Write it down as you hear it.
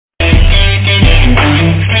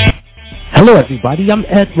Hello, everybody. I'm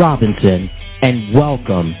Ed Robinson, and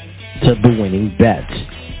welcome to The Winning Bets.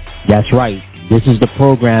 That's right. This is the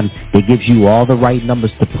program that gives you all the right numbers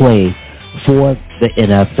to play for the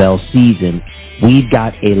NFL season. We've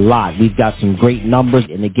got a lot. We've got some great numbers,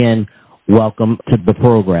 and again, welcome to the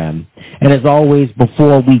program. And as always,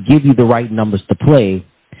 before we give you the right numbers to play,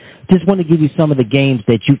 just want to give you some of the games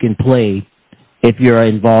that you can play if you're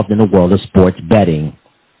involved in the world of sports betting.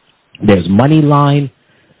 There's money line,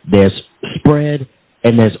 there's spread,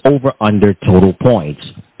 and there's over-under total points.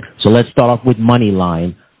 So let's start off with money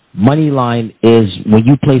line. Money line is when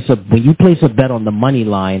you place a bet on the money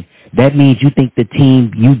line, that means you think the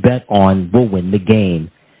team you bet on will win the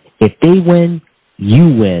game. If they win, you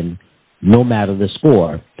win, no matter the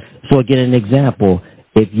score. So again, an example,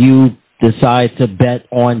 if you decide to bet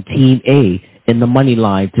on Team A in the money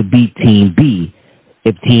line to beat Team B,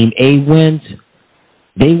 if Team A wins,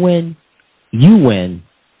 they win, you win,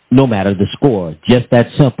 no matter the score. Just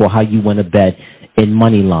that simple how you win a bet in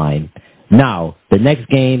money line. Now, the next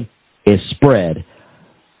game is spread.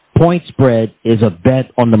 Point spread is a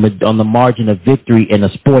bet on the margin of victory in a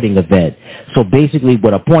sporting event. So basically,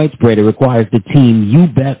 with a point spread, it requires the team you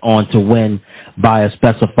bet on to win by a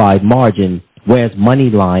specified margin, whereas money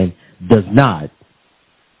line does not.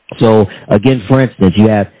 So again, for instance, you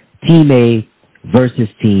have Team A versus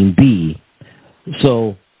Team B.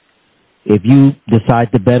 So if you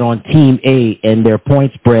decide to bet on Team A and their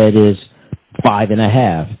point spread is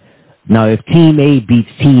 5.5, now if Team A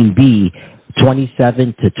beats Team B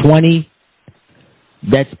 27-20,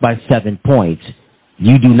 that's by 7 points.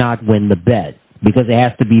 You do not win the bet because it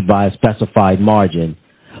has to be by a specified margin.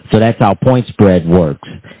 So that's how point spread works.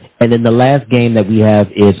 And then the last game that we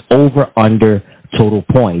have is over-under total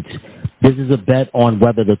points. This is a bet on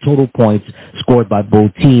whether the total points scored by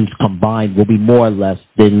both teams combined will be more or less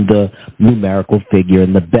than the numerical figure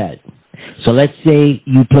in the bet. So let's say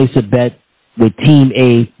you place a bet with Team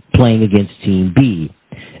A playing against Team B,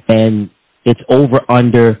 and it's over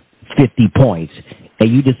under 50 points,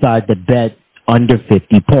 and you decide to bet under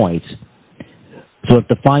 50 points. So if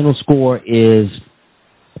the final score is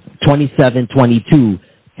 27-22,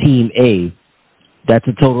 Team A, that's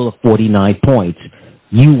a total of 49 points.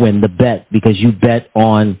 You win the bet because you bet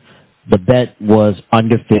on the bet was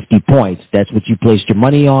under 50 points. That's what you placed your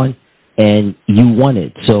money on, and you won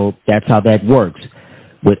it. So that's how that works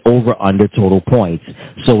with over-under total points.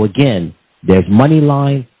 So again, there's money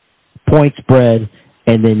line, point spread,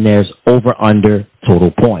 and then there's over-under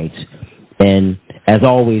total points. And as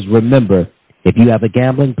always, remember, if you have a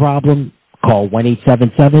gambling problem, call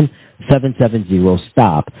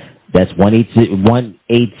 1-877-770-STOP. That's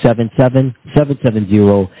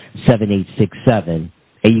 1-877-770-7867.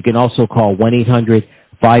 And you can also call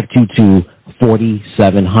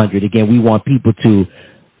 1-800-522-4700. Again, we want people to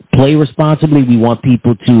play responsibly. We want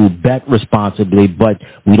people to bet responsibly, but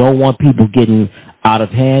we don't want people getting out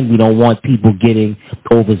of hand. We don't want people getting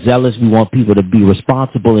overzealous. We want people to be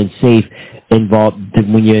responsible and safe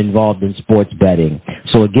when you're involved in sports betting.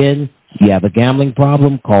 So again, if you have a gambling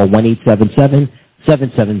problem, call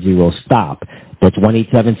 1-877-770-STOP. That's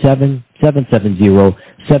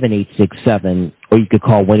 1-877-770-7867, or you could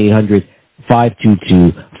call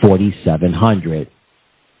 1-800-522-4700.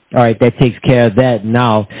 All right, that takes care of that.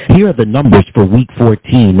 Now, here are the numbers for Week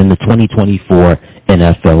 14 in the 2024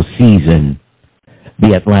 NFL season.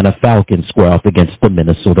 The Atlanta Falcons square off against the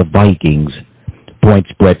Minnesota Vikings. Point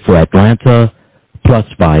spread for Atlanta, plus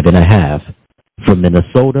 5.5. For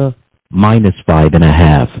Minnesota, minus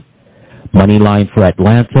 5.5. Money line for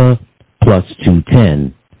Atlanta, plus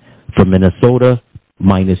 210. For Minnesota,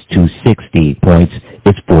 minus 260. Points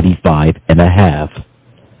is 45.5.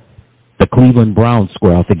 The Cleveland Browns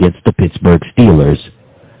square off against the Pittsburgh Steelers.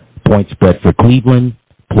 Point spread for Cleveland,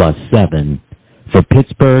 plus 7. For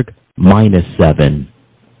Pittsburgh, minus 7.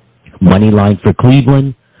 Money line for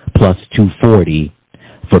Cleveland, plus 240.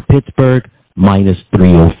 For Pittsburgh, minus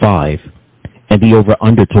 305. And the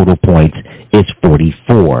over-under total points is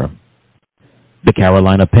 44. The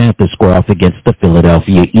Carolina Panthers square off against the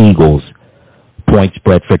Philadelphia Eagles. Point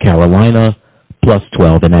spread for Carolina, plus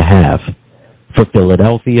 12.5. For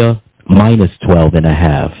Philadelphia, minus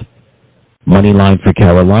 12.5. Money line for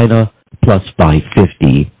Carolina, plus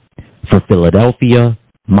 550. For Philadelphia,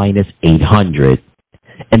 minus 800.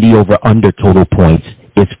 And the over-under total points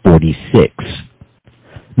is 46.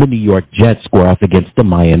 The New York Jets square off against the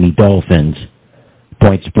Miami Dolphins.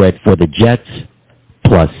 Point spread for the Jets,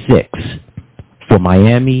 plus 6. For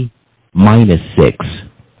Miami, minus 6.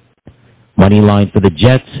 Money line for the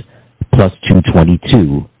Jets, plus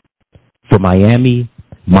 222. For Miami,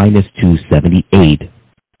 minus 278.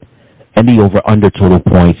 And the over-under total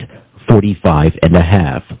points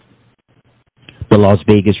 45.5. The Las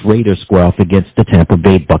Vegas Raiders square off against the Tampa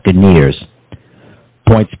Bay Buccaneers.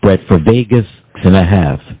 Point spread for Vegas,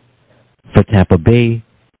 6.5. For Tampa Bay,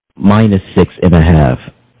 -6.5.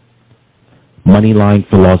 Money line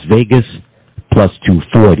for Las Vegas,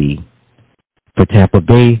 +240. For Tampa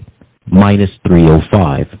Bay,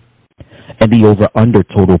 -305. And the over-under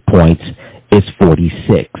total points is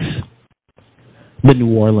 46. The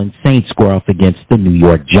New Orleans Saints square off against the New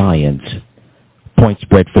York Giants. Point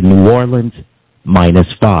spread for New Orleans,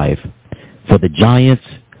 -5. For the Giants,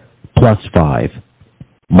 +5.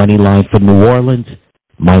 Money line for New Orleans,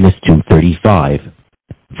 -235.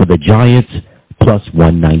 For the Giants,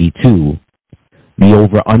 +192. The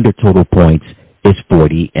over-under total points is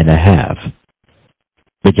 40.5.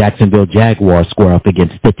 The Jacksonville Jaguars square up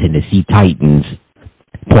against the Tennessee Titans.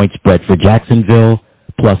 Point spread for Jacksonville,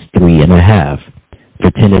 +3.5.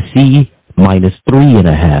 For Tennessee,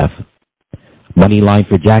 -3.5. Money line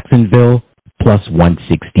for Jacksonville,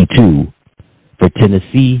 +162. For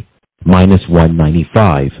Tennessee,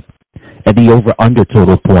 -195. And the over-under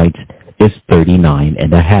total points is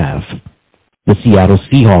 39.5. The Seattle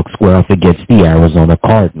Seahawks square off against the Arizona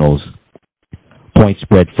Cardinals. Point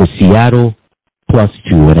spread for Seattle,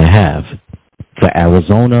 +2.5. For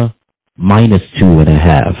Arizona,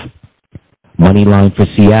 -2.5. Money line for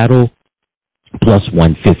Seattle,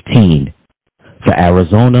 +115. For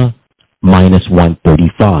Arizona,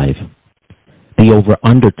 -135. The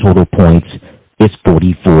over-under total points is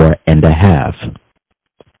 44.5.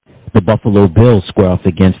 The Buffalo Bills square off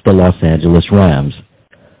against the Los Angeles Rams.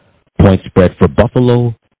 Point spread for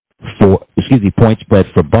Buffalo, point spread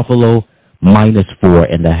for Buffalo,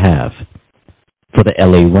 -4.5. For the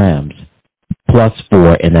LA Rams,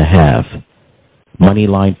 +4.5. Money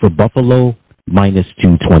line for Buffalo,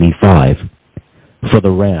 -225. For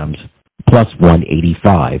the Rams,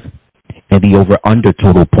 +185. And the over-under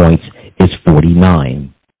total points is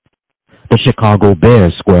 49. The Chicago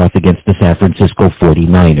Bears square off against the San Francisco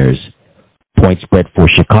 49ers. Point spread for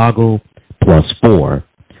Chicago, +4.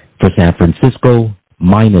 For San Francisco,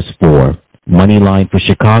 -4. Money line for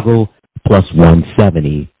Chicago,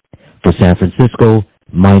 +170. For San Francisco,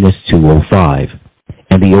 -205.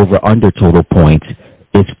 And the over-under total points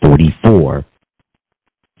is 44.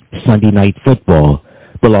 Sunday Night Football,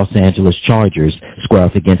 the Los Angeles Chargers square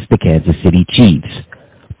off against the Kansas City Chiefs.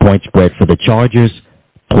 Point spread for the Chargers,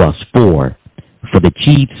 +4. For the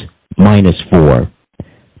Chiefs, -4.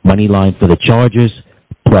 Money line for the Chargers,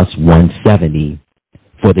 +170.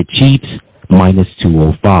 For the Chiefs,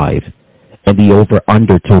 -205. And the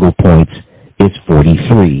over-under total points is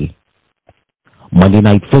 43. Monday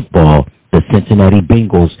Night Football, the Cincinnati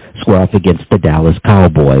Bengals square off against the Dallas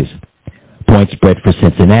Cowboys. Point spread for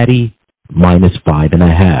Cincinnati,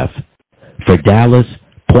 -5.5. For Dallas,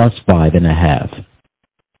 +5.5.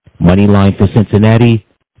 Money line for Cincinnati,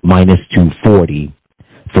 -240.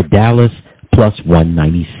 For Dallas,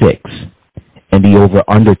 +196. And the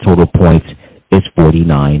over-under total points is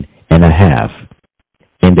 49.5.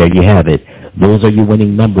 And there you have it. Those are your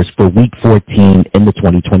winning numbers for Week 14 in the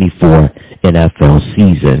 2024 NFL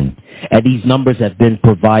season. And these numbers have been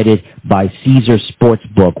provided by Caesar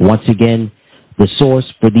Sportsbook. Once again, the source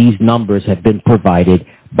for these numbers have been provided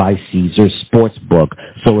by Caesar Sportsbook.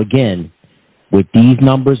 So again, with these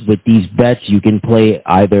numbers, with these bets, you can play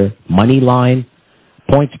either money line,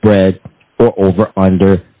 point spread, or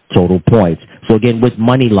over-under total points. So again, with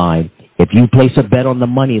money line, if you place a bet on the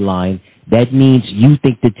money line, that means you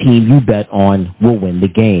think the team you bet on will win the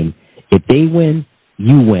game. If they win,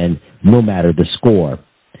 you win, no matter the score.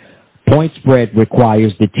 Point spread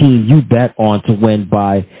requires the team you bet on to win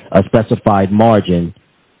by a specified margin,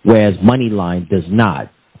 whereas money line does not.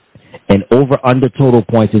 And over-under total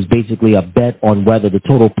points is basically a bet on whether the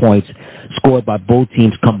total points scored by both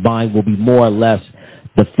teams combined will be more or less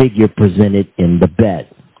the figure presented in the bet.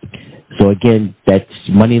 So again, that's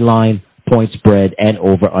money line, point spread, and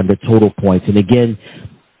over-under total points. And again,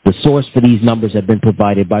 the source for these numbers have been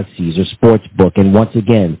provided by Caesar Sportsbook. And once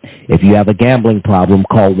again, if you have a gambling problem,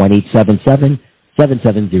 call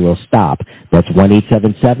 1-877-770-STOP. That's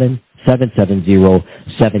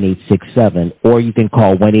 1-877-770-7867. Or you can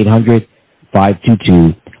call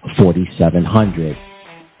 1-800-522-4700.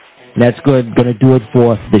 That's good. Going to do it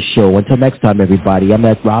for the show. Until next time, everybody, I'm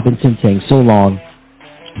Ed Robinson saying so long,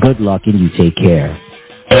 good luck, and you take care.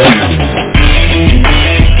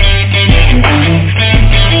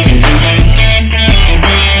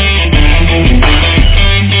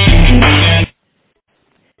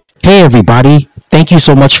 Hey everybody, thank you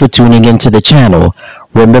so much for tuning into the channel.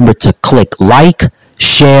 Remember to click like,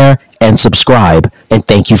 share, and subscribe, and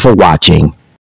thank you for watching.